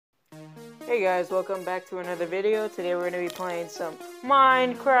Hey guys, welcome back to another video. Today we're going to be playing some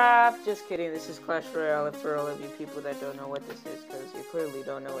Minecraft. Just kidding, this is Clash Royale for all of you people that don't know what this is, because you clearly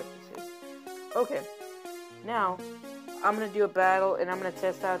don't know what this is. Okay, now I'm going to do a battle and I'm going to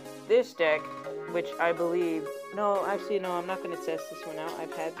test out this deck, which I believe... No, actually no, I'm not going to test this one out.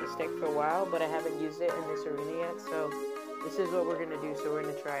 I've had this deck for a while, but I haven't used it in this arena yet, so this is what we're going to do, so we're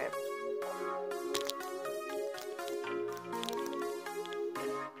going to try it.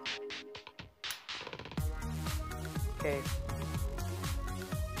 Okay.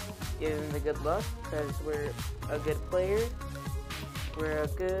 Give him the good luck, because we're a good player. We're a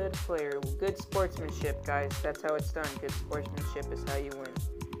good player. Good sportsmanship, guys. That's how it's done. Good sportsmanship is how you win.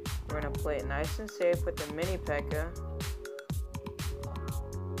 We're going to play it nice and safe with the mini P.E.K.K.A.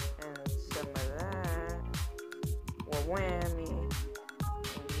 And some of that. Well, whammy.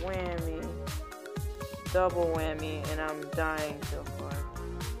 Whammy. Double whammy. And I'm dying so far.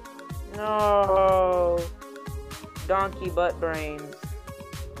 No! Donkey butt brains.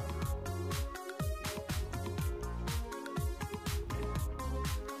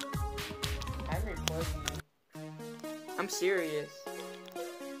 I'm recording you. I'm serious.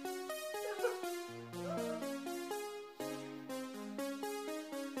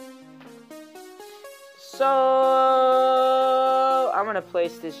 So I'm gonna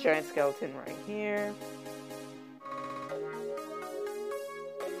place this giant skeleton right here.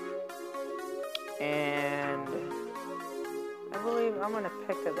 And I believe I'm gonna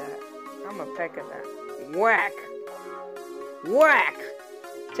P.E.K.K.A that. I'm gonna P.E.K.K.A that. Whack! Whack!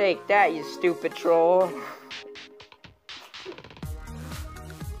 Take that, you stupid troll.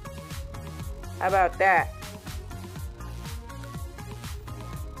 How about that?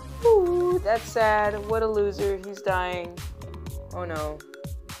 Ooh, that's sad. What a loser. He's dying. Oh no.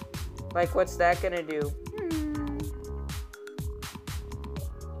 Like, what's that gonna do?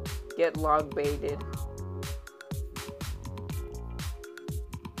 Get log baited.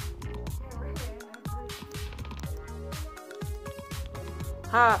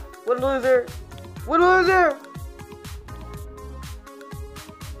 Ha! What a loser! What a loser!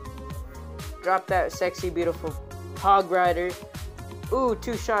 Drop that sexy, beautiful hog rider. Ooh,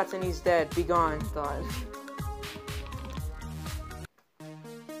 2 shots and he's dead. Be gone, thought.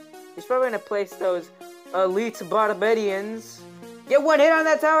 He's probably gonna place those elite barbarians. Get 1 hit on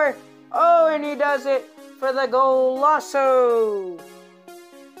that tower! Oh, and he does it for the golasso!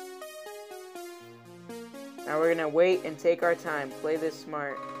 Now we're gonna wait and take our time. Play this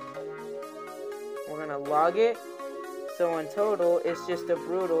smart. We're gonna log it. So in total, it's just a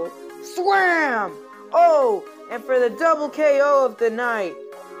brutal SWAM! Oh, and for the double KO of the night.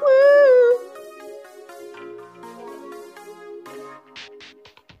 Woo!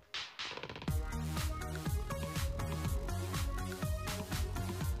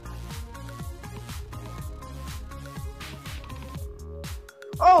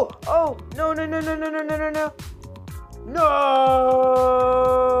 Oh, no, no, no, no, no, no, no, no, no. No!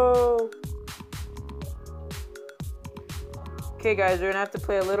 Okay, guys, we're gonna have to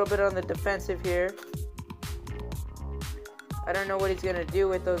play a little bit on the defensive here. I don't know what he's gonna do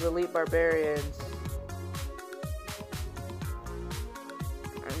with those elite barbarians.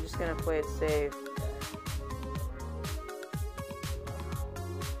 I'm just gonna play it safe.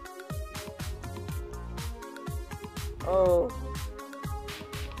 Oh.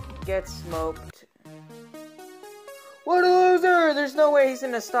 Get smoked. What a loser! There's no way he's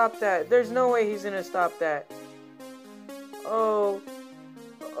gonna stop that. There's no way he's gonna stop that. Oh.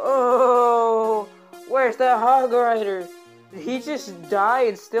 Oh. Where's that hog rider? Did he just die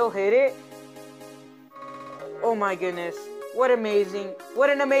and still hit it? Oh my goodness. What amazing.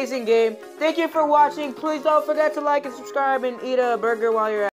 What an amazing game. Thank you for watching. Please don't forget to like and subscribe and eat a burger while you're at it.